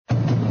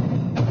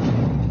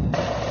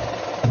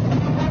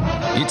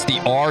It's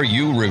the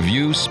RU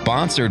Review,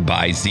 sponsored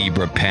by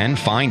Zebra Pen.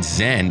 Find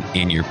Zen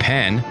in your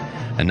pen.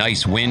 A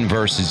nice win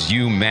versus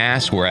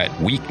UMass. We're at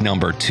week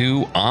number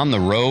 2 on the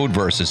road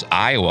versus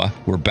Iowa.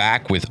 We're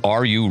back with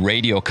RU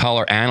radio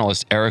color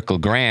analyst Eric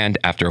LeGrand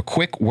after a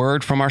quick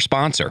word from our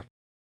sponsor.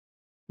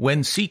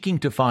 When seeking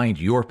to find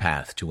your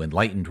path to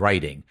enlightened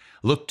writing,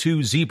 look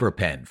to Zebra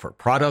Pen for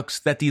products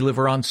that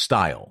deliver on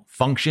style,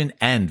 function,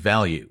 and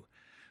value.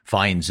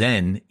 Find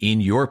Zen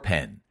in your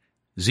pen.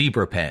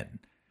 Zebra Pen.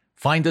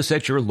 Find us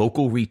at your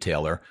local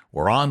retailer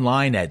or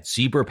online at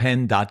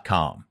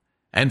zebrapen.com.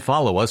 And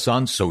follow us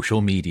on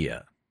social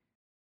media.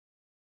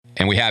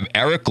 And we have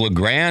Eric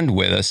LeGrand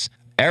with us.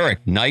 Eric,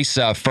 nice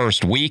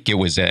first week. It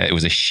was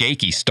a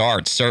shaky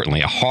start,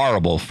 certainly a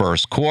horrible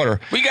first quarter.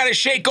 We got to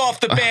shake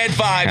off the bad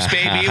vibes,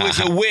 baby. It was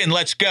a win.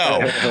 Let's go.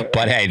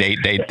 But hey,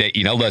 they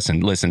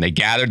listen. They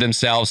gathered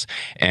themselves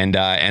and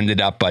ended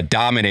up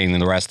dominating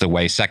the rest of the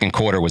way. Second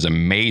quarter was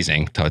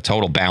amazing. A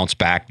total bounce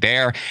back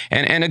there,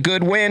 and a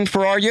good win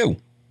for RU.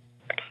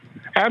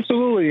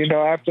 Absolutely.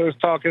 After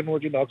talking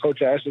with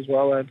Coach Ash as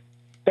well, and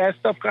that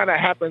stuff kind of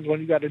happens when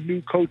you got a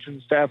new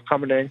coaching staff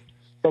coming in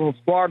from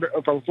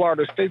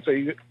Florida State, so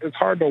it's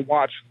hard to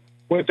watch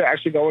what they're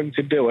actually going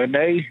to do. And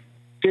they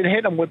did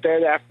hit them with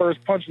that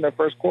first punch in the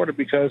first quarter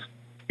because,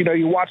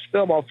 you watch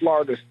film on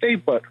Florida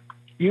State, but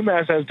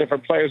UMass has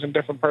different players and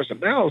different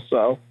personnel,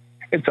 so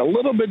it's a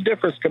little bit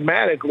different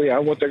schematically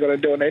on what they're going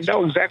to do, and they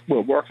know exactly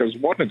what Rutgers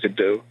wanted to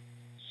do.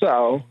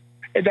 So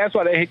and that's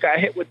why they got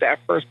hit with that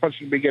first punch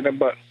in the beginning,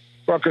 but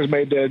Rutgers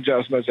made the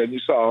adjustments, and you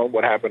saw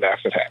what happened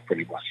after that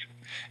pretty much.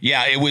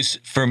 Yeah,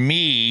 for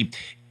me,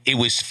 it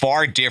was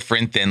far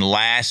different than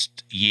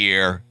last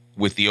year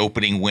with the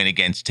opening win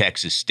against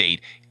Texas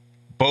State.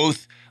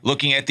 Both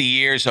looking at the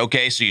years,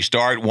 okay, so you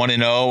start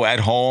 1-0 at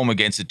home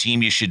against a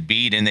team you should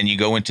beat, and then you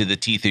go into the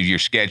teeth of your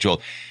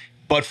schedule.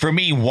 But for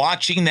me,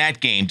 watching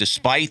that game,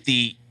 despite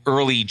the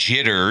early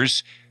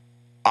jitters,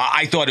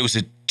 I thought it was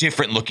a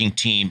different-looking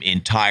team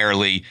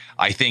entirely.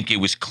 I think it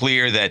was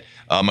clear that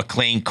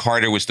McLean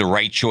Carter was the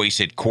right choice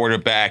at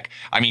quarterback.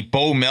 I mean,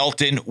 Bo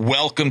Melton,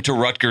 welcome to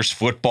Rutgers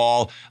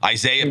football.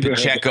 Isaiah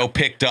Pacheco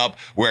picked up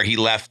where he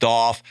left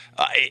off.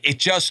 It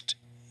just,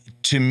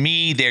 to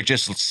me, there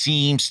just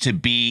seems to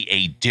be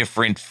a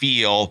different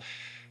feel.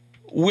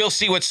 We'll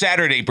see what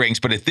Saturday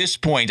brings, but at this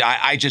point,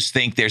 I just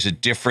think there's a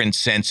different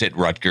sense at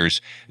Rutgers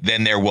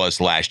than there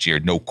was last year,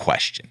 no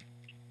question.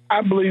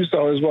 I believe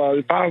so as well.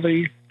 He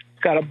finally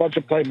got a bunch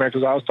of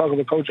playmakers. I was talking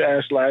with Coach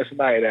Ash last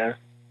night, and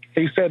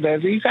he said that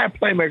he's had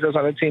playmakers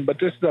on the team, but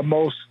this is the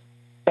most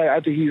that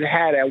I think he's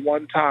had at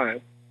one time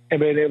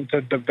and been able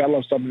to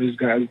develop some of these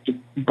guys.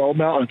 Bo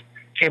Melton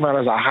came out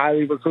as a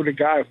highly recruited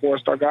guy, a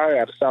 4-star guy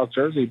out of South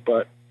Jersey,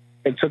 but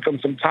it took him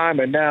some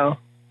time, and now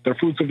the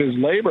fruits of his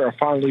labor are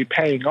finally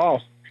paying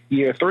off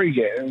year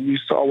 3 and we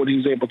saw what he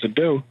was able to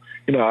do.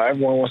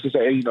 Everyone wants to say,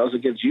 it's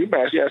against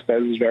UMass. Yes,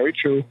 that is very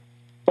true,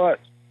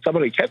 but some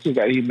of the catches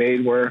that he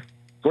made were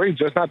great.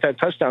 Just not that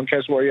touchdown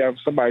catch where you have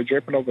somebody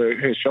draping over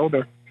his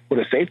shoulder with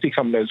a safety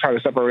coming in to try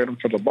to separate him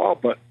from the ball.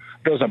 But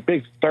there was a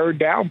big third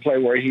down play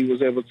where he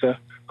was able to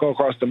go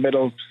across the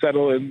middle,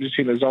 settle in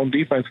between his own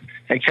defense,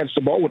 and catch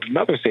the ball with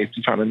another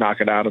safety trying to knock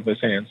it out of his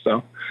hands.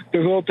 So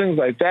there's little things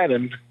like that.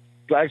 And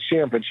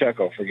Blackshear and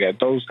Pacheco, forget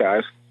those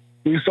guys.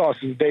 We saw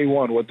since day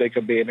one what they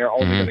could be, and they're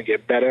only going to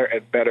get better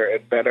and better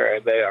and better,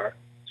 and they are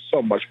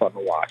so much fun to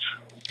watch.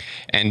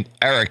 And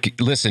Eric,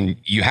 listen,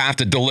 you have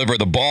to deliver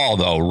the ball,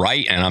 though,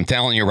 right? And I'm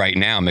telling you right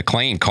now,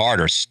 McLean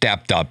Carter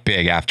stepped up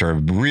big after a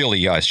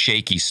really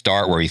shaky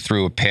start where he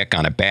threw a pick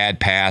on a bad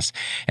pass.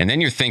 And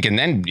then you're thinking,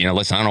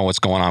 listen, I don't know what's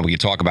going on. We could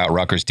talk about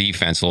Rutgers'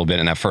 defense a little bit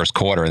in that first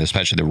quarter, and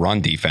especially the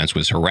run defense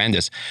was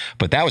horrendous.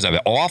 But that was an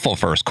awful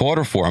first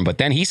quarter for him. But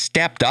then he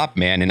stepped up,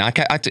 man. And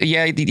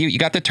you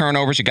got the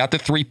turnovers, you got the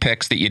 3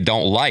 picks that you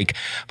don't like.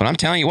 But I'm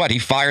telling you what, he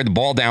fired the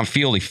ball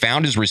downfield. He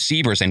found his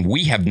receivers, and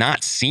we have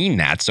not seen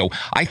that. So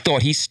I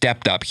thought he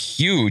stepped up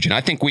huge, and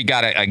I think we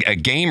got a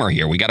gamer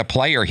here. We got a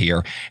player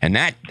here, and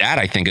that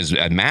I think, as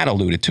Matt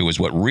alluded to, is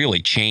what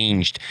really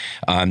changed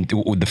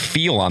the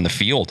feel on the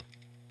field.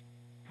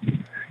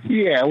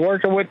 Yeah,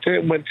 working with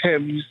him,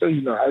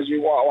 as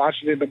you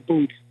watching in the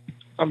booth,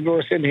 I'm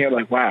sitting here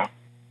like, wow,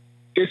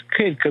 this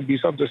kid could be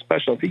something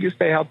special. If he can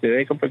stay healthy,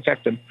 they can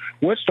protect him.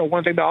 Which the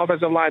one thing the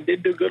offensive line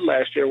did do good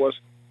last year was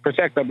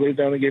protect. I believe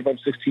they only gave up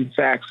 16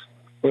 sacks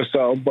or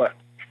so, but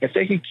if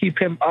they can keep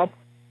him up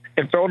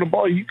and throw the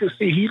ball, you can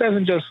see he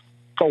doesn't just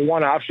go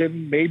one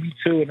option, maybe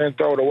 2, and then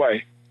throw it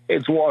away.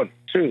 It's 1,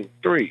 2,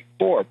 3,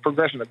 4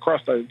 progression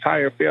across the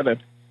entire field,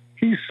 and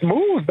he's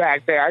smooth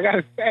back there. I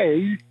gotta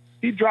say,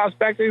 he drops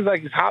back there. He's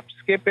like he's hop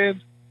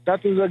skipping.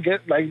 Nothing's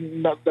against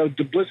the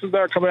blitzes that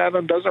are coming at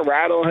him doesn't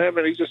rattle him,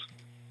 and he just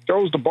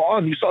throws the ball.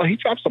 And you saw he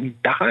dropped some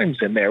dimes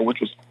in there,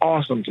 which was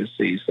awesome to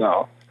see.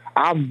 So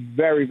I'm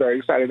very, very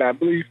excited. I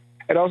believe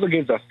it also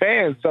gives the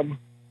fans some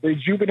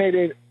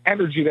rejuvenated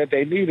energy that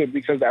they needed,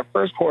 because that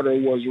first quarter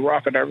was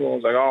rough and everyone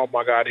was like, oh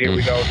my God, here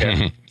we go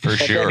again. For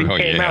sure. Then he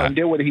came out and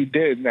did what he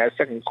did in that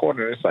second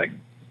quarter. It's like,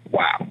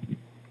 wow.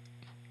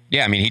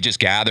 Yeah, I mean, he just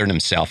gathered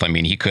himself. I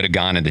mean, he could have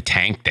gone in the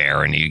tank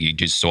there, and you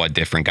just saw a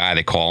different guy.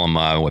 They call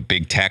him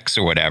Big Tex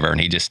or whatever, and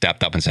he just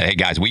stepped up and said, "Hey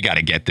guys, we got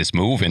to get this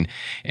moving."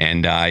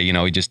 And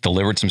he just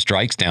delivered some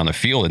strikes down the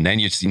field. And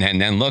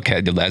then look,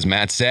 as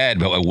Matt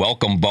said,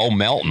 welcome Bo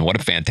Melton. What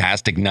a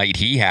fantastic night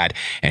he had,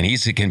 and he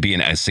can be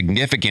a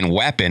significant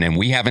weapon. And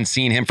we haven't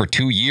seen him for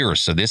 2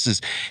 years, so this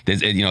is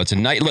it's a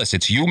night. Listen,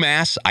 it's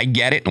UMass. I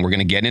get it, and we're going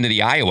to get into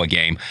the Iowa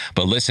game.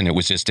 But listen, it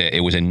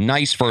was a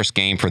nice first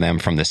game for them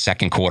from the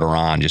second quarter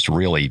on. Just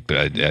really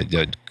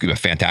a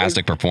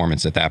fantastic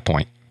performance at that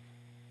point.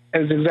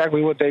 It's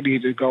exactly what they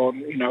needed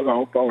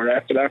going forward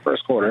after that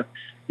first quarter.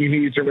 You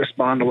need to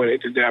respond the way they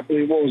did that. I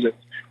believe, what was it,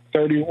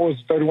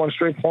 31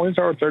 straight points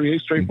or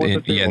 38 straight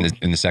points?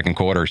 In the second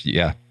quarter,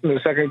 yeah. In the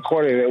second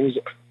quarter, it was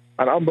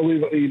an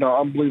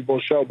unbelievable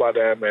show by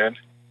them, man.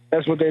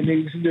 That's what they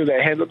needed to do.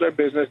 They handled their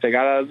business. They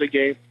got out of the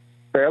game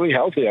fairly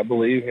healthy, I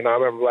believe. I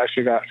remember last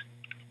year got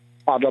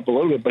popped up a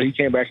little bit, but he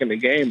came back in the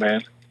game,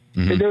 man.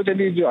 Mm-hmm. They do what they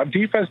need to do. On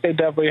defense, they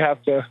definitely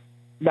have to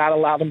not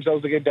allow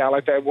themselves to get down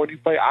like that. When you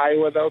play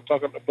Iowa, though,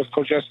 talking with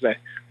Coach yesterday,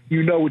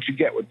 you know what you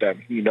get with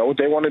them. You know what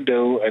they want to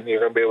do, and you're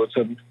going to be able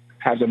to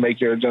have to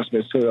make your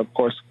adjustments to, of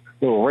course,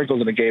 little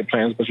wrinkles in the game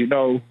plans, but you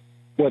know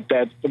what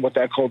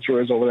that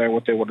culture is over there,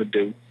 what they want to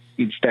do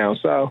each down.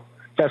 So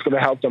that's going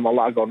to help them a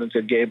lot going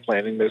into game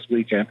planning this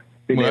weekend,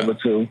 being able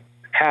to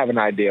have an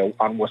idea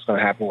on what's going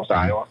to happen with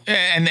Iowa.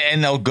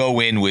 And they'll go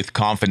in with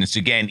confidence.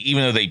 Again,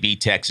 even though they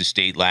beat Texas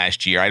State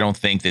last year, I don't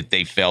think that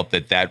they felt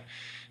that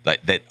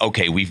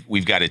okay,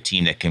 we've got a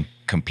team that can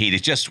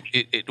compete.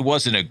 It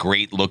wasn't a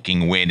great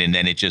looking win, and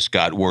then it just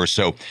got worse.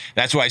 So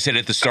that's why I said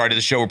at the start of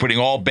the show, we're putting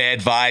all bad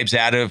vibes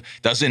out of,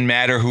 doesn't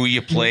matter who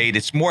you played.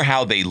 It's more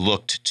how they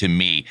looked to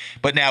me.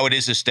 But now it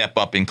is a step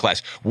up in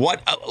class.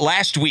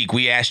 Last week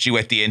we asked you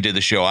at the end of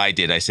the show, I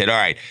said, all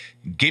right,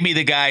 give me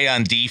the guy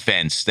on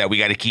defense that we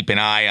got to keep an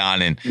eye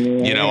on. And,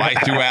 I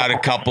threw out a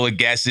couple of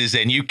guesses,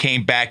 and you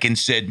came back and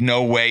said,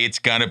 no way, it's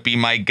going to be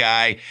my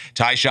guy,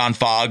 Tyshawn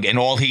Fogg. And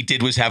all he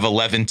did was have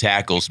 11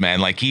 tackles, man.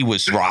 Like, he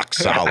was rock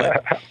solid.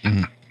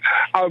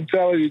 I'm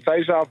telling you,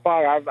 Tyshawn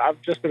Fogg,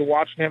 I've just been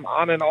watching him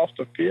on and off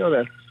the field,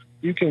 and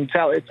you can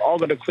tell it's all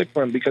going to click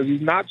for him because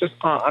he's not just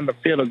on the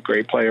field a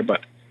great player,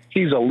 but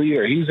he's a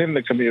leader. He's in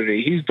the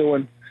community. He's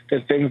doing the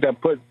things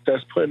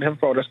that's putting him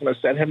forward. That's going to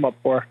set him up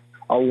for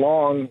a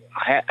long,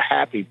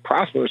 happy,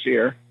 prosperous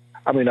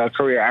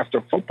career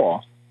after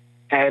football.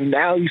 And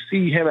now you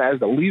see him as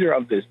the leader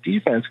of this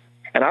defense.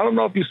 And I don't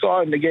know if you saw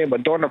it in the game,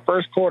 but during the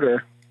first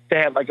quarter, they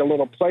had like a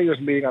little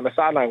players meeting on the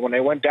sideline when they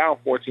went down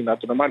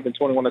 14-0. It might have been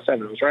 21-7.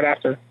 It was right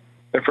after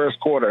the first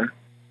quarter.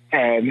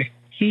 And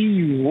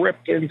he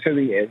ripped into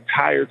the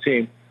entire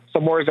team.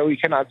 Some words that we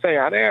cannot say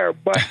on air,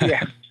 but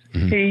yes,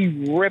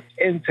 he ripped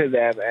into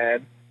them.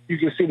 And you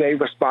can see they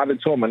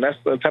responded to him. And that's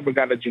the type of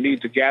guy that you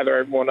need to gather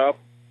everyone up,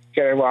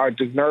 get our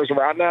nerves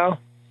around now.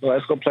 So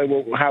let's go play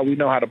how we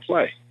know how to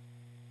play.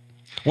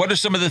 What are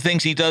some of the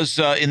things he does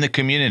in the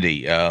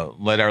community?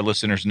 Let our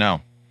listeners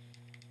know.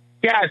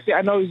 Yeah,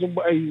 I know he's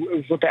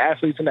with the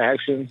Athletes in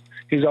Action.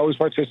 He's always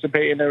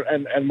participating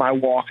in my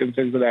walk and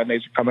things of that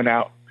nature, coming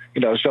out,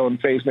 showing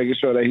face, making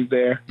sure that he's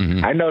there.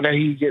 Mm-hmm. I know that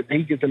he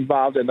gets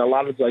involved in a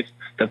lot of like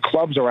the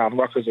clubs around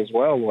Rutgers as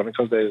well when it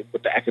comes to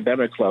with the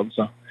academic clubs.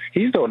 So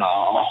he's doing a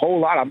whole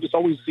lot. I'm just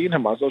always seeing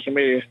him on social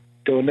media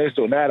doing this,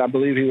 doing that. I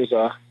believe he was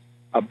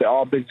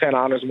all Big Ten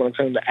honors when it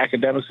comes to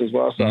academics as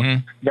well. So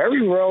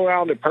very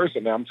well-rounded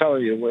person. I'm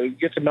telling you, when you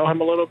get to know him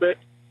a little bit,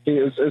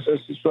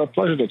 it's a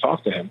pleasure to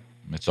talk to him.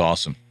 It's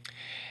awesome.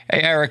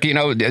 Hey, Eric,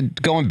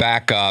 going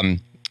back to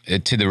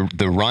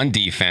the run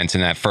defense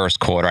in that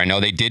first quarter, I know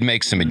they did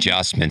make some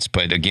adjustments,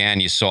 but again,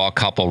 you saw a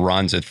couple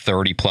runs at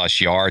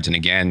 30-plus yards. And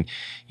again,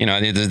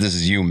 this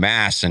is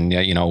UMass, and,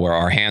 where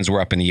our hands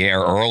were up in the air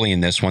early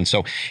in this one.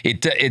 So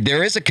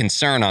there is a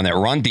concern on that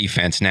run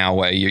defense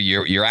now.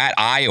 You're at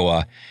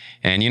Iowa,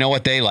 and you know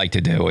what they like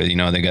to do.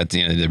 They got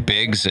their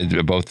bigs,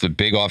 both the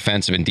big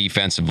offensive and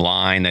defensive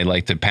line. They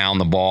like to pound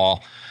the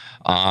ball.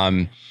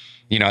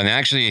 And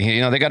actually,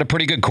 they got a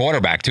pretty good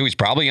quarterback, too. He's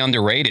probably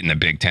underrated in the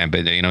Big Ten,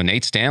 but,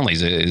 Nate Stanley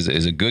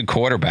is a good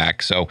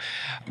quarterback. So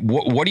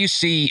what do you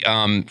see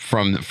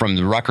from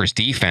the Rutgers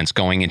defense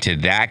going into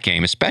that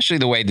game, especially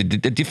the way the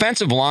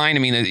defensive line,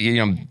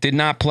 did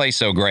not play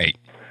so great?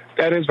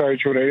 That is very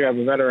true. They have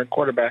a veteran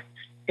quarterback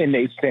in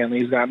Nate Stanley.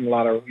 He's gotten a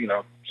lot of,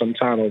 some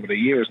time over the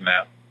years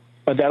now.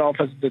 But that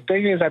offense, the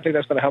thing is, I think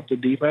that's going to help the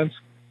defense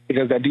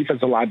because that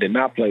defensive line did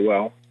not play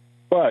well.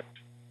 But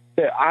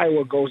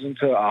Iowa goes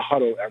into a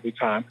huddle every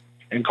time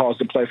and calls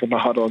the play from the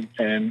huddle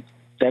and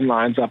then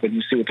lines up, and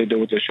you see what they do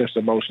with their shifts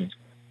and motions.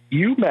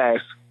 UMass,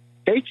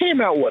 they came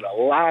out with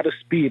a lot of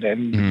speed,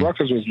 and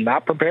Rutgers was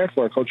not prepared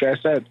for it. Coach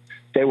Ash said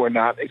they were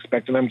not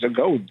expecting them to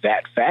go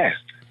that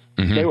fast.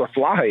 They were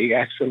flying,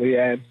 actually.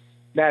 And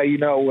now,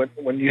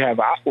 when you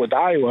have with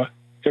Iowa,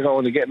 they're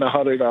going to get in the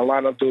huddle, they're going to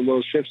line up, do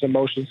little shifts and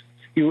motions.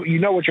 You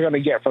know what you're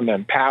going to get from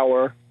them.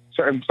 Power,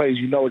 certain plays,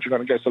 you know what you're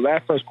going to get. So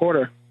that first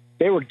quarter,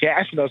 they were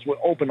gashing us with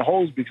open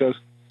holes because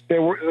they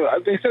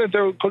said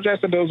that Coach Ash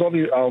said there was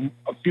only a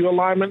few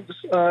alignments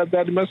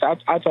that he missed.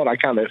 I thought I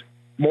counted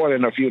more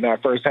than a few in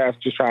that first half,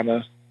 just trying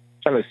to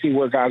see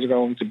where guys are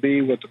going to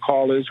be, what the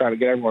call is, trying to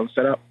get everyone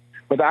set up.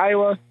 With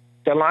Iowa,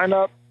 the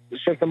lineup, the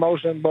shift in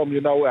motion, boom,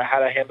 you know how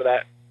to handle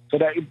that.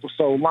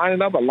 So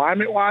lining up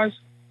alignment-wise,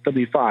 they'll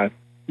be fine.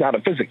 Now, the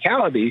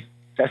physicality,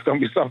 that's going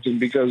to be something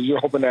because you're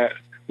hoping that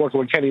working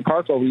with Kenny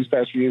Park over these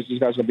past few years, these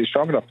guys are going to be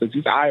strong enough because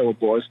these Iowa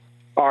boys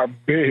are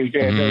big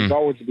and they're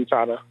going to be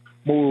trying to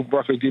move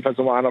Rutgers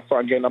defensive line up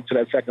front, getting up to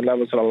that second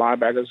level to the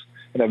linebackers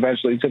and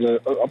eventually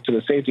up to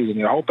the safeties. And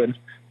you're hoping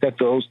that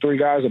those three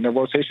guys in the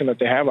rotation that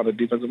they have on the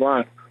defensive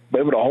line be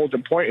able to hold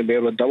their point and be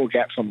able to double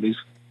gap some of these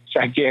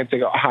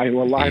gigantic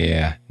Iowa linemen.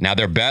 Yeah. Now,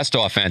 their best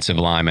offensive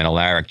lineman,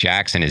 Alaric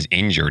Jackson, is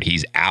injured.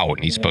 He's out,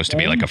 and he's supposed to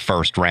be like a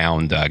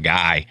first-round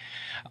guy.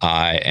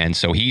 And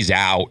so he's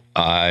out.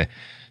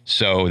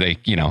 So they,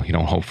 you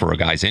don't hope for a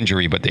guy's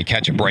injury, but they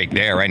catch a break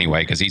there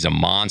anyway because he's a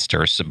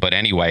monster. So, but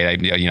anyway,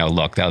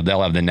 look,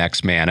 they'll have the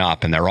next man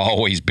up, and they're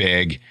always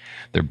big.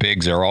 Their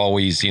bigs are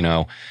always,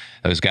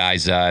 those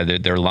guys,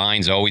 their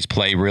lines always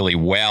play really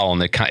well,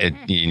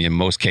 and in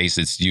most cases,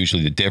 it's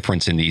usually the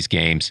difference in these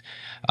games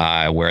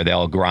where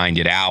they'll grind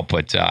it out.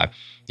 But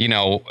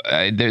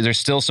there's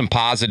still some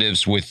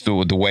positives with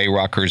the way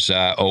Rutgers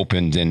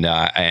opened, and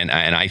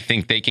I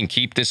think they can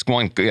keep this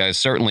one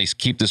certainly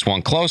keep this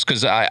one close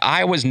because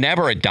Iowa's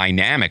never a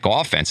dynamic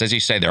offense, as you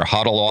say, they're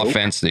huddle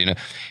offense,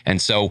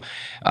 and so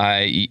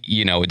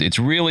it's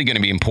really going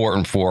to be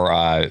important for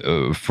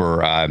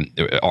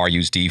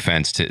RU's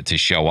defense to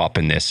show up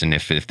in this, and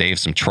if they have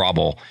some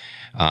trouble.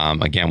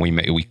 Again, we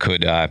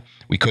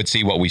could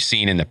see what we've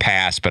seen in the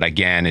past, but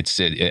again, it's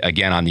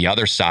on the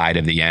other side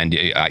of the end.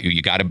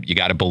 You got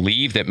to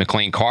believe that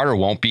McLean Carter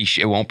won't be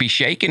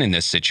shaken in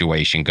this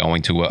situation,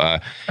 going to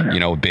a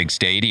big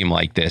stadium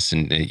like this,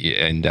 and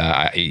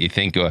you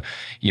think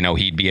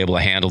he'd be able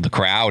to handle the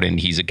crowd, and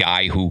he's a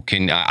guy who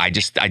can. I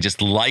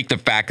just like the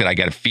fact that I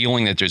got a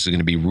feeling that there's going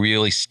to be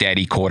really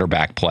steady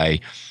quarterback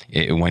play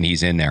when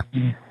he's in there.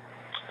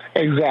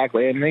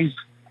 Exactly, and he's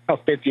a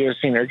fifth-year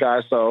senior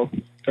guy, so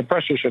the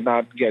pressure should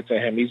not get to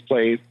him. He's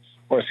played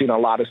or seen a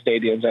lot of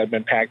stadiums that have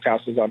been packed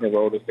houses on the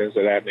road and things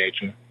of that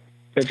nature.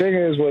 The thing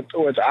is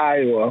with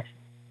Iowa,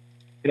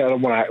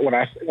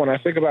 when I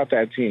think about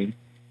that team,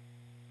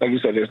 like you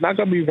said, it's not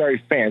going to be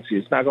very fancy.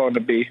 It's not going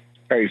to be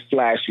very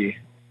flashy.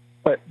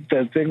 But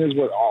the thing is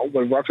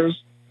with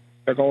Rutgers,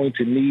 they're going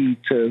to need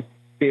to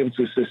be able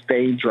to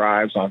sustain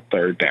drives on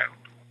third down.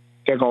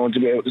 They're going to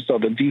be able to, so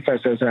the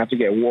defense doesn't have to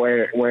get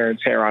wear and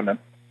tear on them.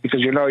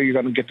 Because you're going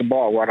to get the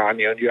ball run on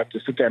you, and you have to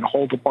sit there and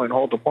hold the point.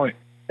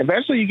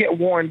 Eventually, you get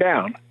worn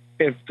down.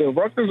 If the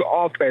Rutgers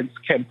offense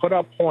can put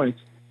up points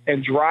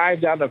and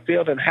drive down the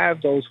field and have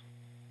those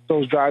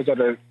drives that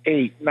are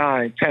 8,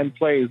 9, 10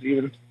 plays,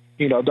 even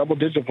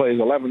double-digit plays,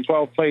 11,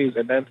 12 plays,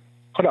 and then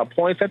put up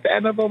points at the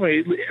end of them,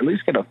 and at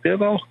least get a field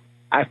goal,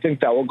 I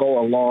think that will go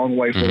a long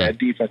way for that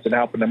defense and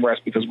helping them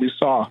rest, because we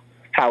saw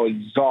how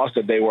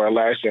exhausted they were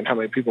last year and how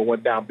many people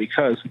went down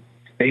because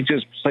they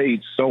just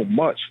played so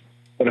much.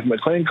 But if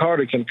McLean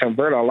Carter can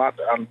convert a lot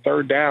on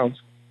third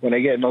downs when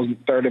they get in those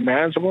third and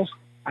manageables,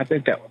 I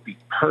think that would be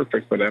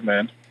perfect for them,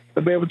 man.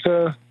 To be able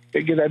to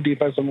get that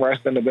defense some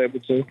rest and to be able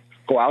to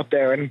go out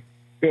there and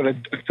be able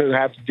to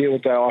have to deal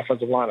with that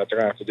offensive line that they're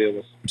going to have to deal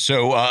with.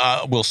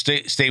 So we'll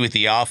stay with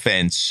the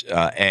offense,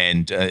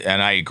 and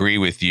I agree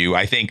with you.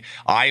 I think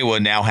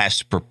Iowa now has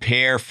to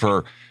prepare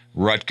for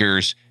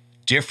Rutgers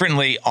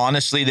differently,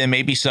 honestly, than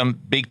maybe some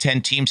Big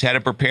Ten teams had to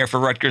prepare for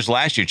Rutgers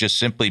last year, just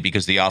simply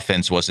because the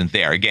offense wasn't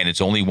there. Again,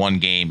 it's only one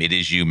game. It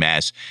is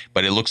UMass,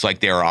 but it looks like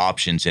there are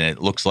options, and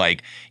it looks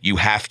like you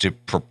have to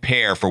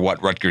prepare for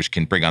what Rutgers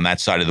can bring on that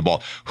side of the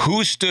ball.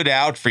 Who stood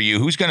out for you?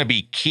 Who's going to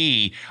be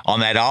key on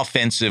that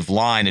offensive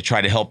line to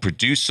try to help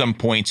produce some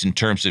points in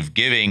terms of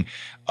giving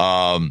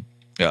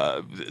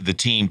the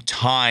team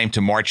time to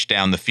march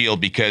down the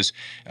field? Because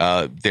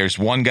there's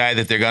one guy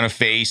that they're going to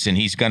face, and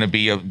he's going to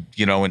be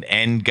an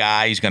end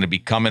guy. He's going to be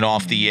coming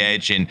off the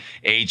edge, and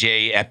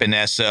AJ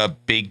Epinesa,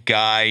 big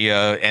guy,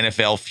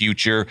 NFL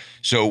future.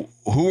 So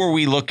who are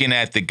we looking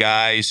at, the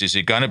guys? Is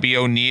it going to be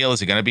O'Neal?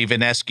 Is it going to be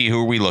Vineski?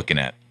 Who are we looking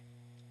at?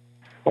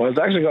 Well, it's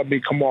actually going to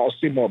be Kamal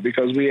Seymour,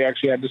 because we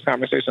actually had this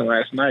conversation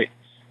last night.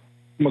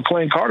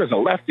 McLean Carter's a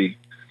lefty.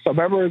 So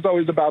remember, it's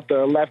always about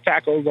the left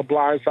tackle, the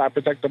blind side,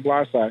 protect the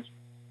blind side.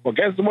 Well,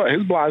 guess what?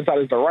 His blind side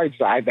is the right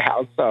side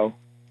now. So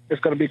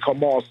it's going to be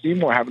Kamal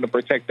Seymour having to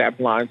protect that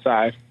blind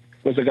side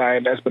with the guy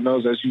in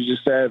Espinoza, as you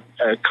just said,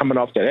 coming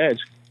off the edge.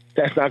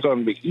 That's not going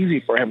to be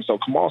easy for him. So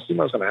Kamal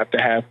Seymour is going to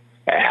have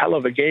a hell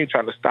of a game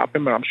trying to stop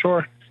him. And I'm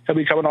sure he'll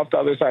be coming off the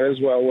other side as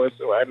well,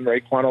 and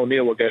Raekwon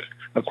O'Neal will get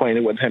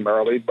acquainted with him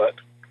early. But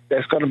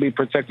that's going to be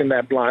protecting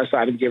that blind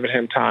side and giving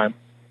him time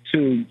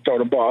to throw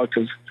the ball,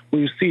 because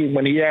we've seen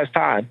when he has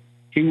time,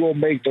 he will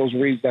make those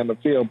reads down the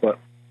field. But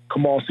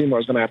Kamal Seymour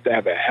is going to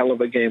have a hell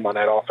of a game on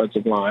that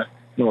offensive line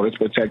in order to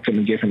protect him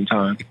and give him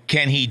time.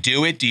 Can he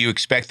do it? Do you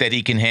expect that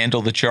he can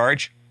handle the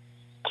charge?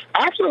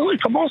 Absolutely.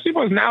 Kamal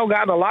Seymour has now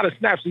gotten a lot of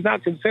snaps. He's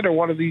not considered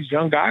one of these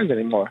young guys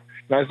anymore.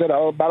 And I said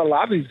about a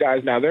lot of these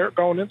guys now, they're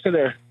going into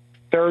their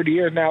third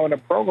year now in the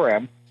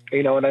program,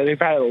 and they've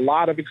had a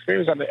lot of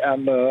experience on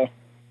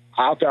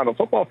out there on the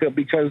football field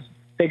because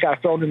they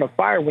got thrown in the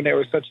fire when they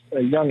were such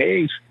a young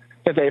age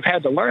that they've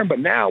had to learn. But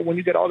now when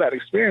you get all that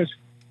experience,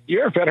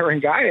 you're a veteran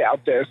guy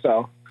out there.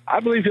 So I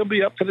believe he'll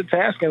be up to the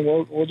task, and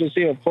we'll just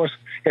see. Of course,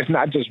 it's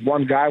not just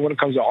one guy when it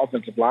comes to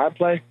offensive line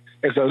play.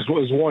 It's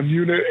one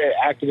unit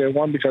acting in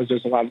one because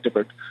there's a lot of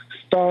different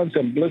stunts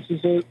and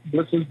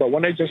blitzes. But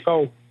when they just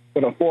go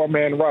with a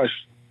 4-man rush,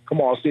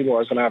 come on,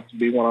 Seymour is going to have to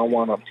be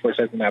one-on-one up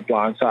protecting that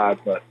blind side.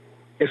 But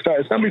it's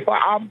going to be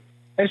fun.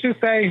 Let's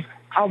just say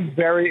I'm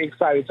very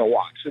excited to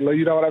watch.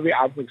 You know what I mean?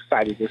 I'm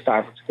excited this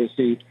time to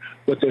see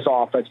what this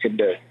offense can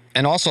do.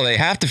 And also, they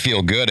have to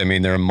feel good. I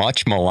mean, they're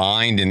much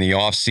maligned in the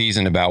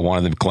offseason about one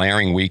of the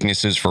glaring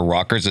weaknesses for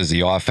Rutgers is the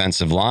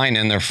offensive line.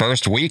 In their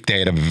first week, they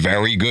had a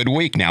very good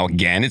week. Now,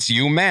 again, it's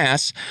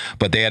UMass,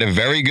 but they had a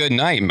very good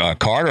night.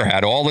 Carter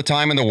had all the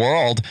time in the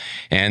world,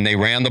 and they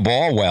ran the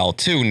ball well,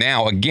 too.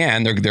 Now,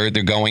 again, they're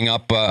going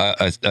up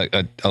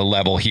a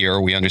level here.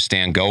 We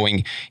understand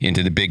going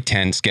into the Big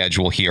Ten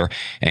schedule here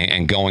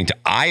and going to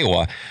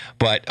Iowa.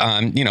 But,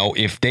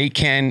 if they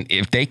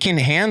can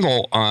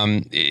handle,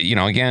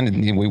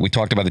 again, we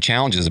talked about the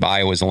challenges of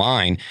Iowa's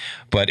line,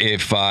 but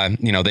if,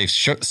 they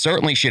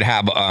certainly should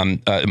have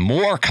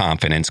more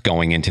confidence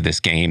going into this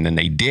game than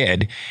they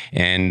did,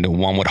 and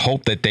one would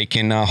hope that they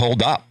can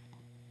hold up.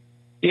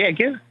 Yeah,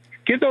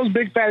 give those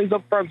big fatties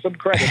up front some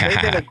credit.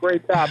 They did a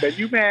great job. And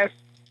UMass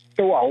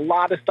threw a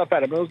lot of stuff at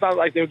them. It was not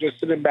like they were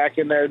just sitting back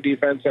in their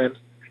defense and,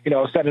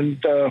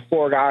 sending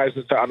 4 guys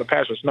on the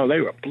pass rush. No,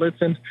 they were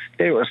blitzing.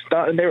 They were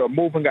stunting. They were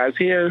moving guys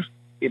here,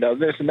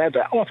 this and that.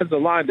 The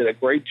offensive line did a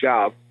great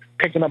job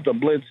picking up the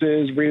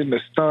blitzes, reading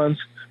the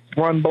stunts,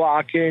 run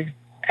blocking,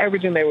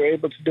 everything they were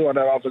able to do on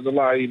that offensive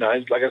line.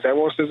 Like I said,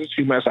 everyone says it's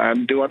UMass. I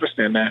do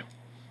understand that.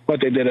 But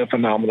they did a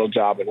phenomenal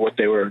job in what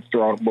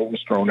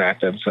was thrown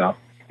at them. So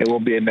it will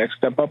be a next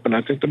step up, and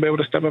I think they'll be able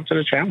to step up to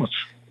the challenge.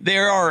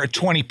 There are a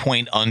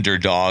 20-point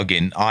underdog,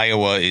 and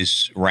Iowa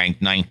is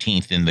ranked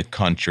 19th in the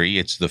country.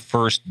 It's the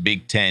first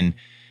Big Ten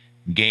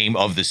game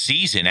of the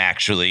season,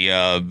 actually.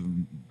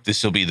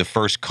 This will be the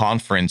first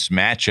conference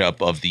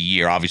matchup of the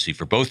year, obviously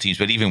for both teams.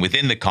 But even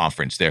within the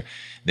conference, there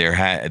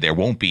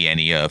won't be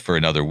any for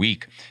another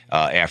week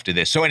after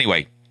this. So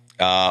anyway,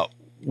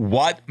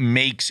 what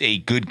makes a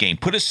good game?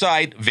 Put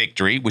aside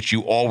victory, which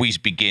you always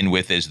begin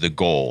with as the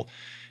goal.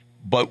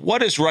 But what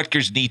does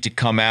Rutgers need to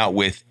come out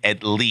with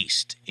at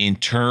least in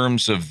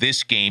terms of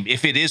this game?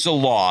 If it is a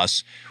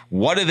loss,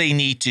 what do they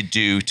need to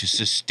do to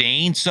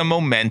sustain some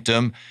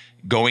momentum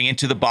going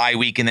into the bye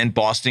week and then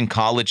Boston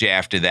College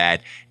after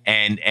that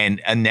and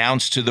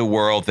announce to the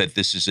world that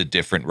this is a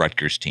different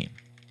Rutgers team?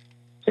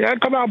 Yeah,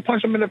 I'd come out and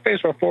punch them in the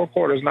face for 4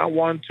 quarters, not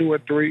 1, 2, or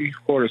 3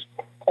 quarters.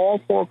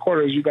 All 4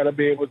 quarters, you got to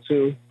be able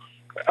to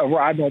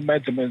ride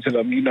momentum into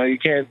them. You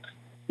can't,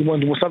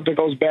 when something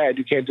goes bad,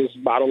 you can't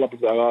just bottle up and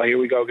go, oh, here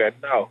we go again.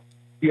 No.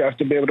 You have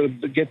to be able to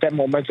get that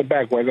momentum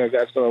back, whether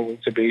that's going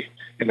to be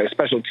in a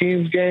special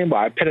teams game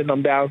by pinning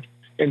them down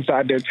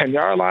inside their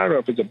 10-yard line, or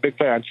if it's a big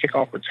play on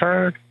kickoff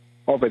return,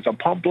 or if it's a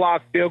pump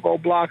block, field goal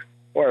block,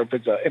 or if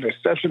it's an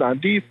interception on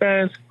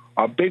defense,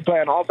 a big play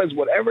on offense,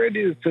 whatever it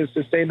is to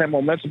sustain that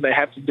momentum, they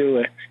have to do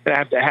it. They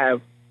have to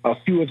have a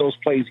few of those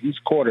plays each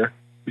quarter.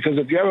 Because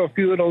if you have a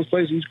few of those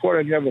plays each quarter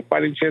and you have a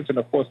fighting chance in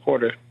the fourth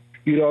quarter,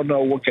 you don't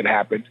know what can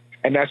happen.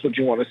 And that's what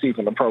you want to see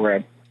from the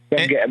program.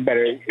 Them getting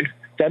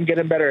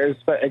better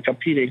and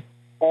competing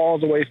all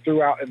the way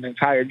throughout an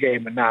entire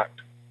game and not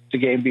the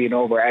game being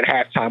over at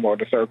halftime or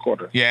the third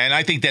quarter. Yeah, and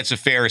I think that's a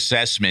fair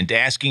assessment.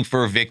 Asking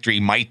for a victory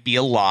might be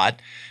a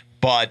lot,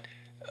 but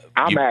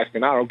I'm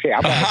asking. I don't care.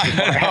 I'm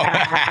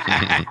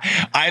asking.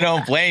 I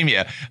don't blame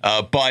you.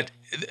 But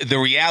the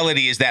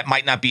reality is that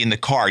might not be in the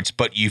cards,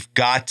 but you've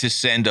got to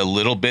send a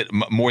little bit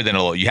more than a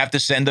little. You have to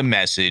send a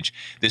message.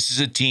 This is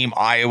a team,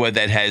 Iowa,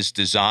 that has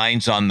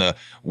designs on the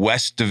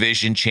West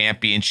Division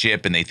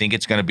Championship, and they think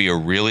it's going to be a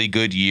really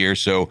good year.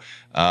 So,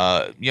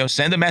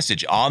 send a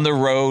message. On the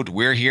road,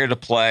 we're here to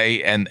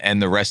play,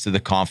 and the rest of the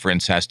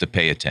conference has to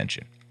pay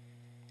attention.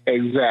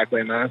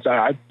 Exactly. And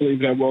I believe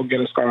that we'll get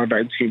a Scarlet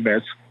 19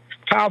 that's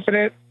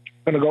confident,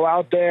 going to go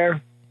out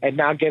there and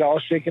not get all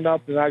shaken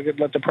up and not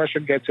let the pressure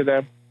get to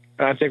them.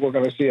 And I think we're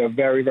going to see a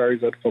very, very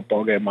good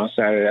football game on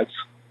Saturday. That's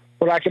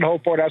what I can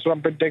hope for. That's what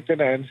I'm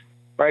predicting. And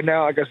right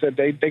now, like I said,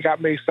 they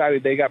got me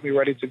excited. They got me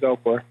ready to go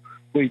for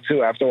week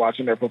 2 after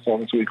watching their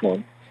performance week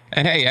 1.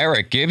 And hey,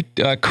 Eric, give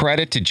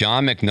credit to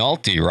John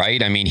McNulty,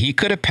 right? I mean, he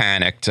could have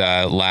panicked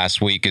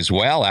last week as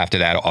well after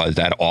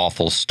that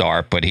awful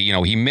start, but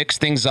he mixed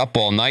things up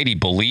all night. He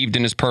believed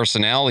in his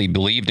personnel. He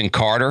believed in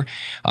Carter.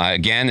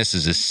 Again, this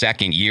is his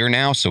second year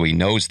now, so he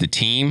knows the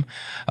team.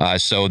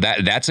 So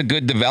that's a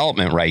good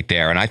development right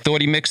there. And I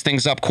thought he mixed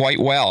things up quite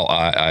well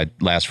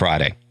last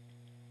Friday.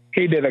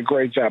 He did a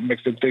great job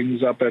mixing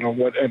things up and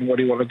what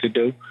he wanted to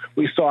do.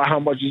 We saw how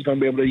much he's going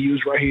to be able to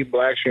use Raheem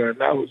Blackshear, and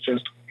that was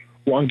just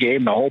one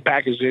game. The whole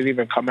package didn't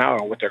even come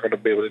out on what they're going to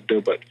be able to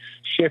do, but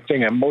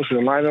shifting and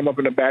motion, lining them up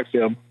in the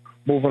backfield,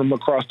 moving them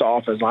across the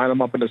offense, lining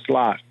them up in the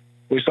slot.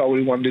 We saw what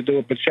he wanted to do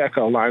with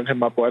Pacheco, lining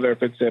him up, whether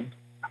if it's in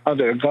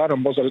under the gun or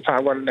most of the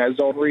time running that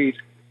zone read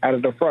out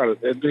of the front.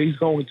 He's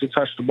going to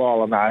touch the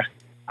ball, and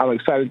I'm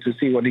excited to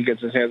see when he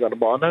gets his hands on the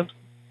ball. And then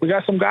we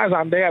got some guys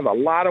on. They have a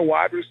lot of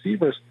wide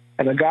receivers,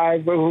 and a guy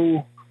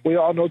who we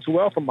all know too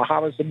well from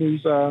Muhammad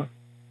Sanu's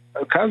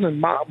cousin,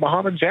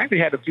 Muhammad Jaffe,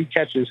 had a few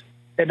catches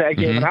in that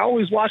game. And I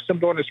always watched him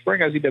during the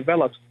spring as he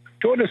develops.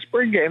 During the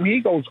spring game, he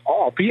goes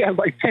off. He has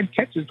like 10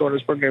 catches during the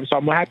spring game. So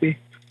I'm happy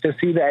to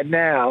see that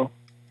now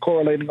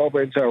correlating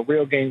over into a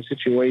real game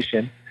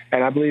situation.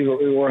 And I believe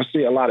we will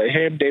see a lot of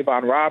him,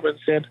 Davon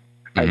Robinson,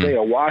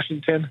 Isaiah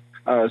Washington,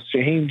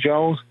 Shaheem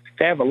Jones.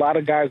 They have a lot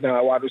of guys now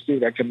at wide receiver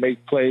that can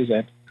make plays.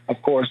 And,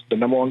 of course, the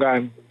number one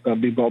guy going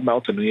to be Bo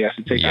Melton, and he has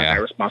to take on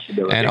that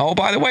responsibility. And, oh,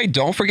 by the way,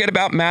 don't forget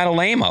about Matt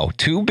Alamo.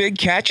 2 big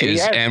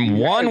catches,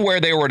 one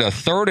where they were at a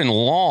 3rd and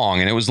long,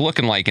 and it was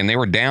looking like, and they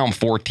were down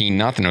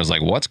 14-0. It was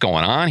like, what's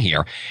going on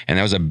here? And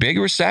there was a big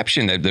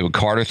reception that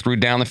Carter threw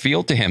down the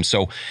field to him.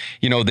 So,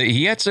 he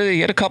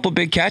had a couple of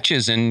big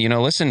catches, and,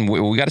 listen,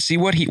 we got to see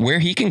where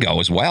he can go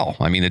as well.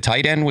 I mean, the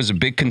tight end was a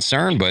big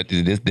concern, but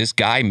this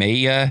guy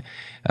may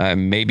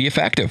be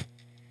effective.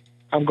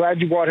 I'm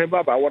glad you brought him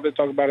up. I wanted to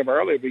talk about him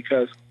earlier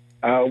because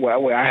I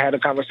had a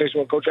conversation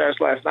with Coach Ash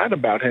last night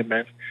about him,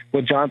 and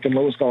with Jonathan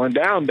Lewis going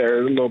down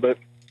there a little bit,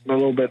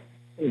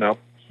 not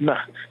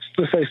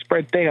to say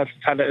spread thing at the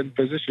tight end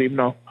position, even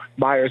though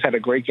Myers had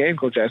a great game,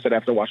 Coach Ash said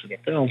after watching the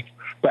film.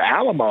 But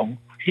Alamo,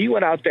 he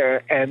went out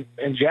there, and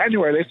in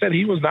January they said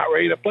he was not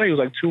ready to play. He was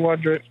like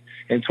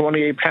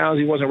 228 pounds.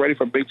 He wasn't ready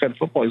for Big Ten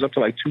football. He's up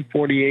to like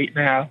 248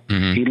 now.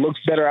 He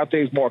looks better out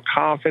there. He's more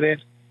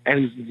confident.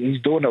 And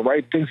he's doing the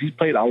right things. He's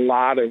played a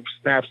lot of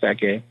snaps that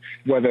game,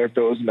 whether if it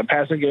was in the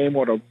passing game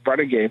or the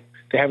running game.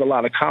 They have a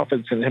lot of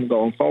confidence in him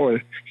going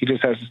forward. He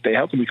just has to stay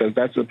healthy because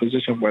that's the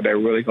position where they're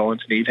really going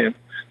to need him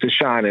to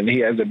shine, and he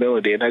has the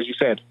ability. And as you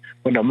said,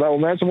 when the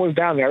momentum was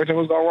down there, everything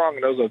was going wrong,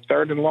 and it was a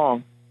 3rd and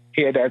long.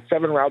 He had that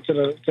 7 route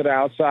to the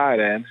outside,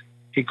 and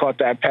he caught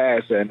that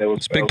pass, and it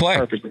was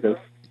perfect because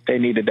they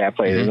needed that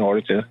play in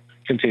order to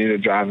continue to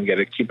drive and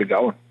keep it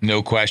going.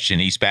 No question.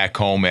 He's back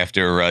home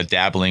after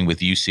dabbling with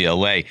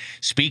UCLA.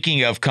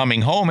 Speaking of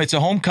coming home, it's a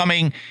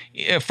homecoming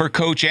for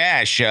Coach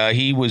Ash.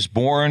 He was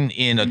born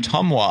in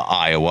Ottumwa,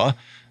 Iowa.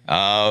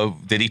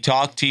 Did he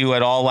talk to you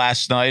at all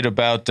last night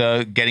about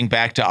getting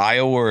back to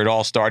Iowa, where it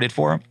all started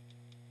for him?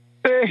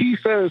 Yeah, he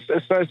says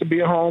it's nice to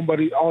be at home, but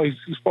he's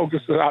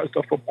focused on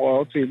the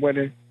football team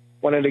winning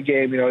the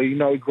game. He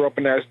grew up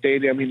in that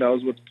stadium. He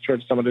knows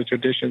some of the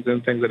traditions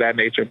and things of that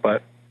nature,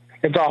 but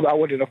it's all about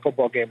winning a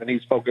football game, and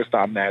he's focused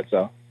on that.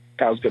 So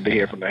that was good to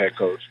hear from the head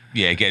coach.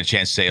 Yeah, get a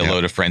chance to say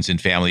hello to friends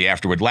and family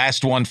afterward.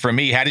 Last one for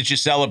me. How did you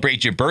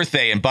celebrate your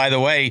birthday? And by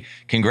the way,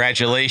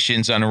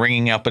 congratulations on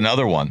ringing up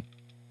another one.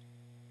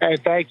 Hey,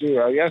 thank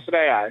you.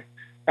 Yesterday,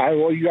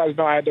 well, you guys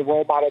know I had the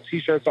role model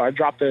T-shirt, so I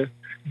dropped the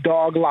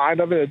dog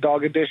line of it, a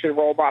dog edition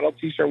role model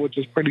T-shirt, which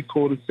is pretty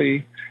cool to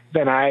see.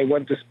 Then I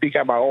went to speak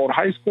at my old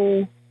high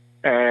school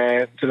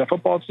and to the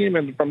football team,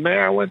 and from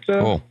there I went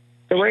to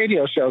the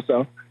radio show.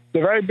 So it's a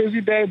very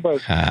busy day,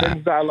 but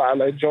things I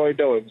enjoy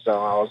doing. So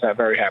I was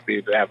very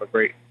happy to have a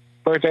great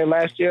birthday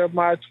last year of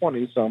my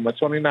 20s, so I'm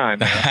 29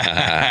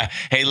 now.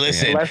 Hey,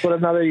 listen. Less than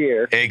another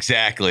year.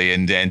 Exactly,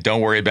 and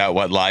don't worry about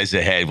what lies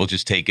ahead. We'll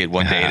just take it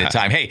one day at a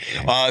time. Hey,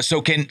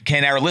 so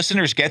can our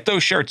listeners get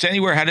those shirts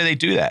anywhere? How do they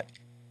do that?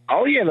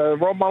 Oh, yeah, the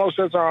role model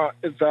shirts on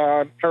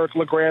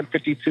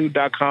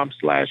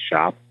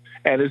ericlegrand52.com/shop,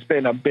 and it's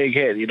been a big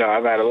hit.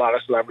 I've had a lot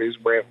of celebrities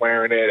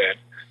wearing it, and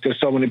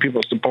just so many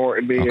people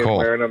supporting me and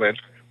wearing them. And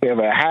we have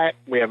a hat,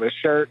 we have a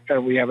shirt,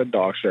 and we have a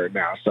dog shirt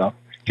now. So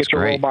get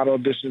your role model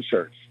edition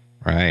shirts.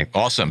 Right.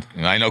 Awesome.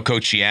 I know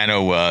Coach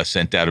Schiano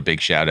sent out a big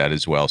shout out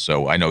as well,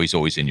 so I know he's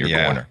always in your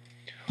corner.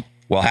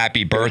 Well,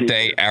 happy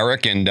birthday,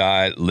 Eric. And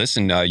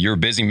listen, you're a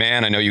busy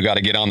man. I know you got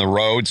to get on the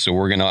road, so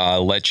we're going to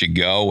let you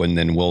go, and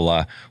then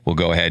we'll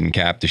go ahead and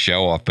cap the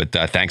show off. But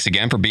thanks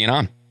again for being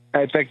on.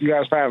 Hey, thank you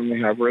guys for having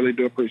me. I really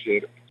do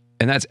appreciate it.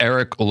 And that's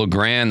Eric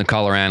LeGrand, the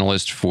color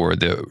analyst for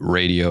the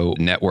radio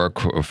network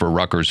for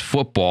Rutgers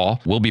football.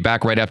 We'll be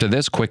back right after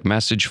this quick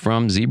message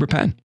from Zebra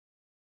Pen.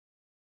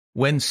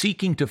 When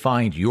seeking to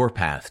find your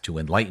path to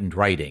enlightened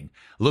writing,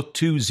 look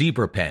to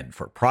Zebra Pen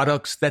for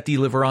products that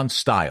deliver on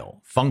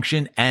style,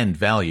 function, and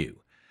value.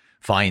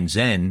 Find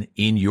Zen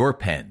in your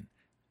pen.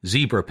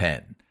 Zebra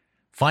Pen.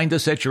 Find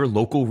us at your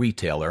local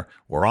retailer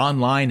or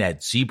online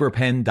at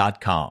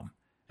zebrapen.com.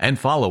 And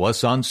follow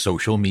us on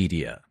social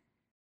media.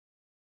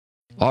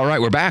 All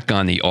right, we're back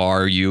on the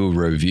RU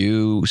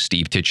Review.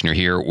 Steve Titchener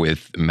here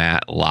with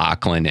Matt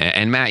Lachlan.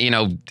 And Matt,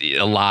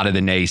 a lot of the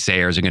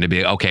naysayers are going to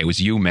be, okay, it was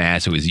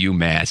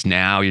UMass.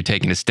 Now you're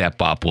taking a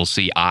step up. We'll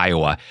see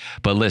Iowa.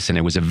 But listen,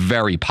 it was a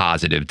very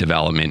positive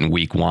development in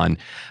week one.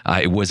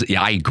 I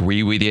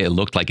agree with you. It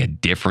looked like a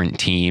different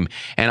team.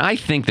 And I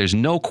think there's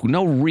no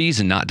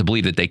reason not to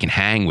believe that they can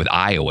hang with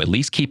Iowa. At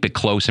least keep it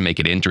close and make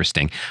it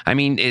interesting. I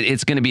mean,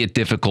 it's going to be a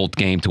difficult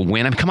game to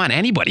win. Come on,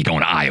 anybody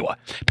going to Iowa.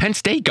 Penn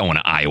State going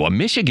to Iowa.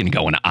 Michigan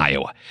going to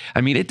Iowa.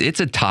 I mean, it's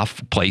a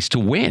tough place to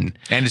win.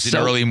 And it's an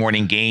early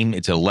morning game.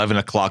 It's 11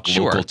 o'clock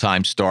local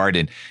time start.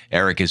 And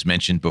Eric has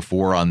mentioned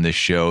before on this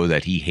show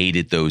that he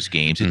hated those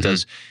games. It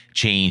does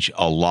change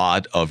a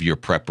lot of your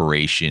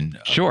preparation.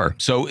 Sure.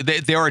 So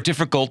there are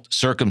difficult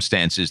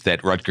circumstances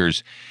that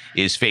Rutgers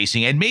is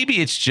facing, and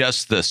maybe it's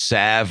just the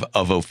salve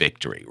of a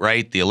victory,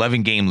 right? The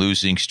 11-game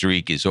losing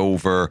streak is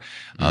over.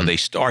 They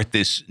start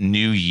this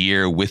new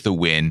year with a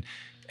win,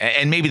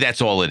 and maybe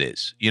that's all it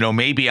is.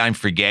 Maybe I'm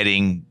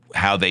forgetting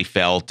how they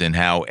felt and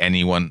how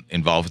anyone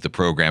involved with the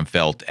program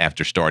felt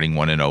after starting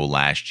 1-0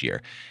 last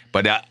year.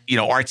 But,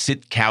 Art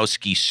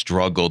Sitkowski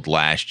struggled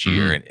last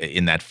year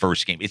in that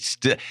first game.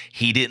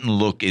 He didn't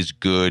look as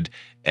good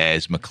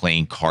as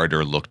McLean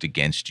Carter looked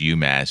against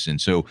UMass.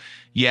 And so,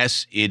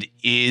 yes, it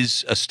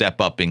is a step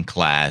up in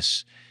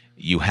class.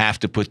 You have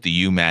to put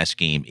the UMass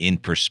game in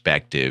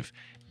perspective.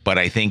 But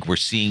I think we're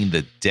seeing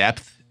the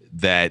depth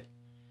that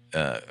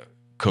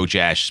Coach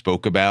Ash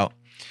spoke about.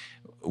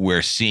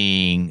 We're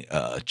seeing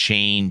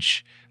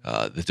change.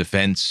 The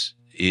defense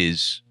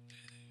is,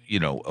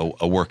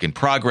 a work in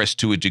progress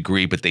to a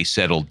degree, but they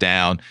settled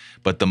down.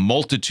 But the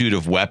multitude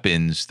of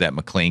weapons that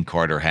McLean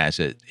Carter has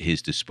at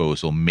his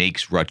disposal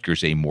makes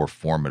Rutgers a more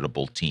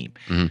formidable team.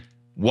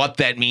 What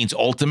that means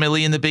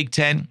ultimately in the Big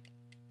Ten,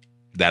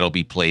 that'll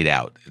be played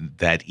out.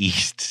 That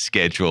East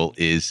schedule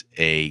is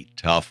a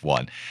tough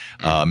one.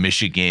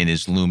 Michigan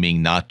is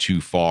looming not too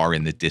far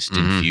in the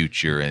distant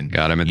future, and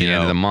got them at the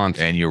end of the month.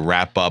 And you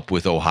wrap up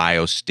with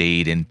Ohio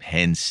State and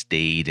Penn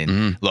State.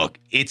 And look,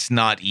 it's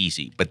not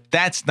easy, but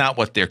that's not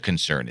what their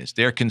concern is.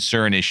 Their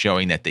concern is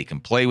showing that they can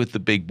play with the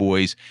big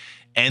boys,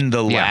 end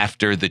the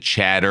laughter, the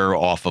chatter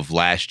off of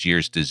last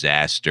year's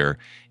disaster,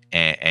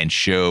 and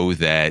show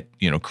that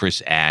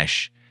Chris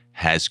Ash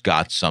has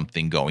got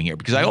something going here.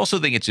 Because I also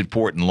think it's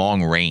important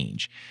long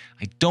range.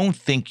 I don't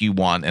think you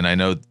want, and I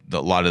know that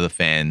a lot of the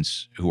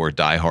fans who are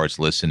diehards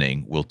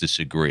listening will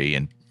disagree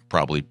and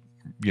probably,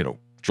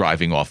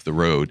 driving off the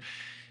road.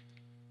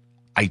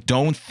 I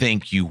don't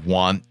think you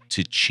want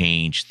to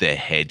change the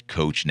head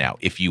coach now.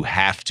 If you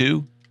have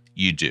to,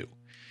 you do.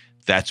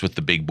 That's what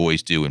the big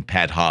boys do, and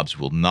Pat Hobbs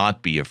will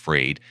not be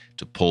afraid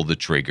to pull the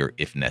trigger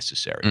if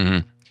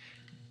necessary.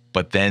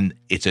 But then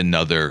it's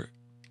another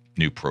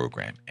new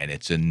program, and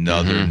it's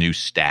another new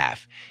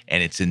staff,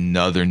 and it's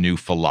another new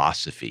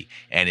philosophy,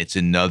 and it's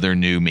another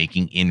new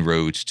making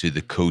inroads to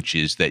the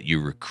coaches that you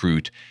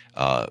recruit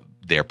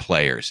their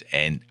players.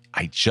 And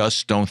I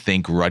just don't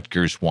think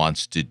Rutgers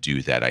wants to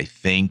do that. I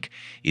think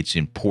it's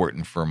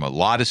important from a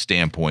lot of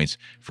standpoints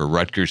for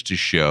Rutgers to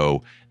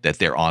show that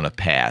they're on a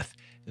path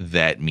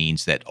that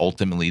means that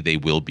ultimately they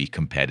will be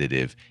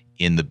competitive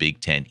in the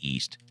Big Ten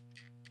East.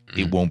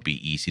 It won't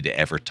be easy to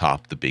ever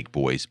top the big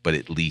boys, but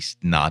at least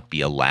not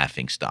be a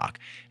laughingstock.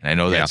 And I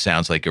know that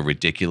sounds like a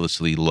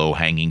ridiculously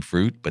low-hanging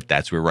fruit, but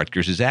that's where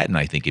Rutgers is at, and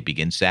I think it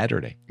begins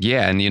Saturday.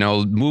 Yeah, and,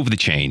 move the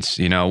chains.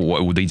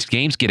 These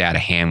games get out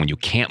of hand when you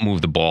can't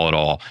move the ball at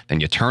all. Then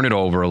you turn it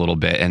over a little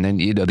bit, and then,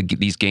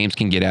 these games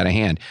can get out of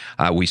hand.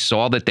 We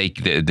saw that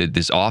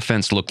this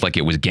offense looked like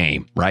it was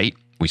game, right?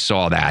 We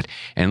saw that.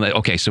 And,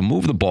 okay, so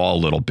move the ball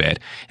a little bit.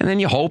 And then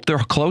you hope they're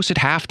close at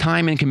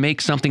halftime and can make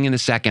something in the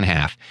second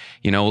half.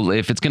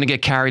 If it's going to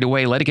get carried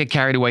away, let it get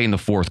carried away in the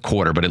fourth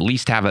quarter, but at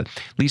least have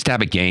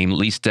a game, at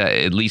least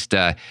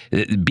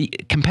be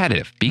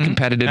competitive. Be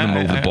competitive and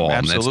move the ball.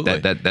 Absolutely.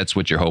 And that's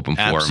what you're hoping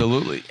for.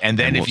 Absolutely. And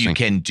then if you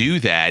can do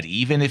that,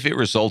 even if it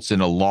results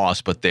in a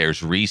loss, but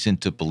there's reason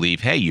to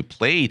believe, hey,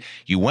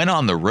 you went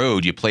on the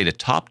road, you played a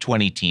top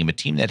 20 team, a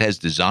team that has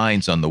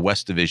designs on the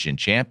West Division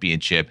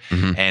Championship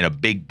and a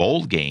big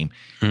bowl game.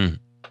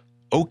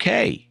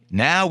 Okay,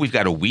 now we've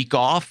got a week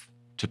off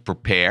to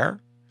prepare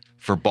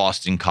for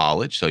Boston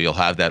College, so you'll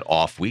have that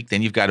off week.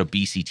 Then you've got a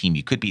BC team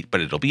you could beat,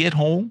 but it'll be at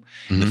home.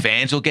 The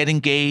fans will get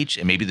engaged,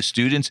 and maybe the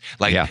students,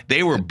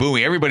 they were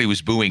booing. Everybody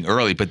was booing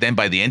early, but then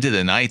by the end of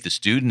the night, the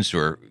students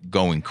were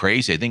going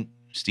crazy. I think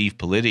Steve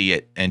Politti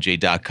at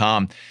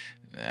NJ.com,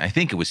 I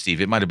think it was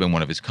Steve, it might have been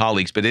one of his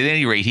colleagues, but at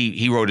any rate,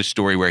 he wrote a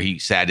story where he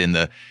sat in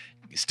the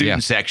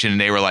student section and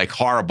they were like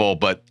horrible,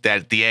 but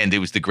at the end it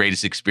was the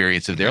greatest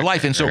experience of their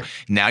life. And so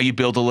now you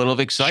build a little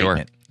of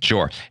excitement.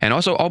 Sure. And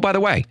also, by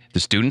the way, the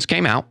students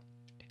came out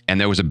and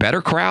there was a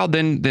better crowd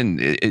than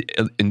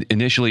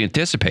initially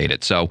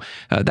anticipated. So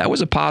that was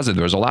a positive.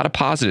 There was a lot of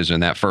positives in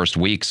that first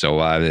week.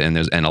 So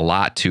and a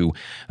lot to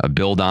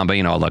build on. But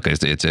look,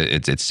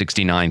 it's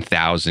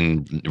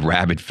 69,000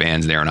 rabid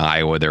fans there in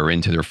Iowa. They're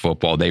into their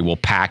football. They will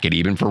pack it,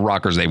 even for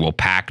Rutgers. They will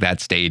pack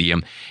that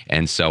stadium,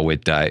 and so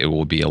it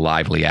will be a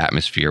lively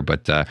atmosphere.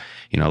 But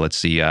let's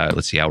see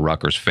how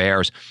Rutgers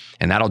fares,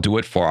 and that'll do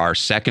it for our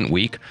second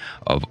week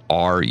of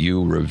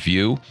RU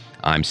Review.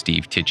 I'm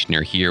Steve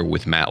Titchener here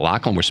with Matt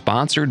Lachlan. We're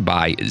sponsored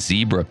by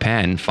Zebra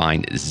Pen.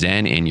 Find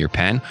Zen in your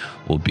pen.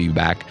 We'll be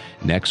back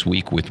next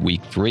week with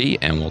week 3,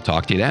 and we'll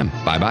talk to you then.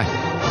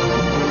 Bye-bye.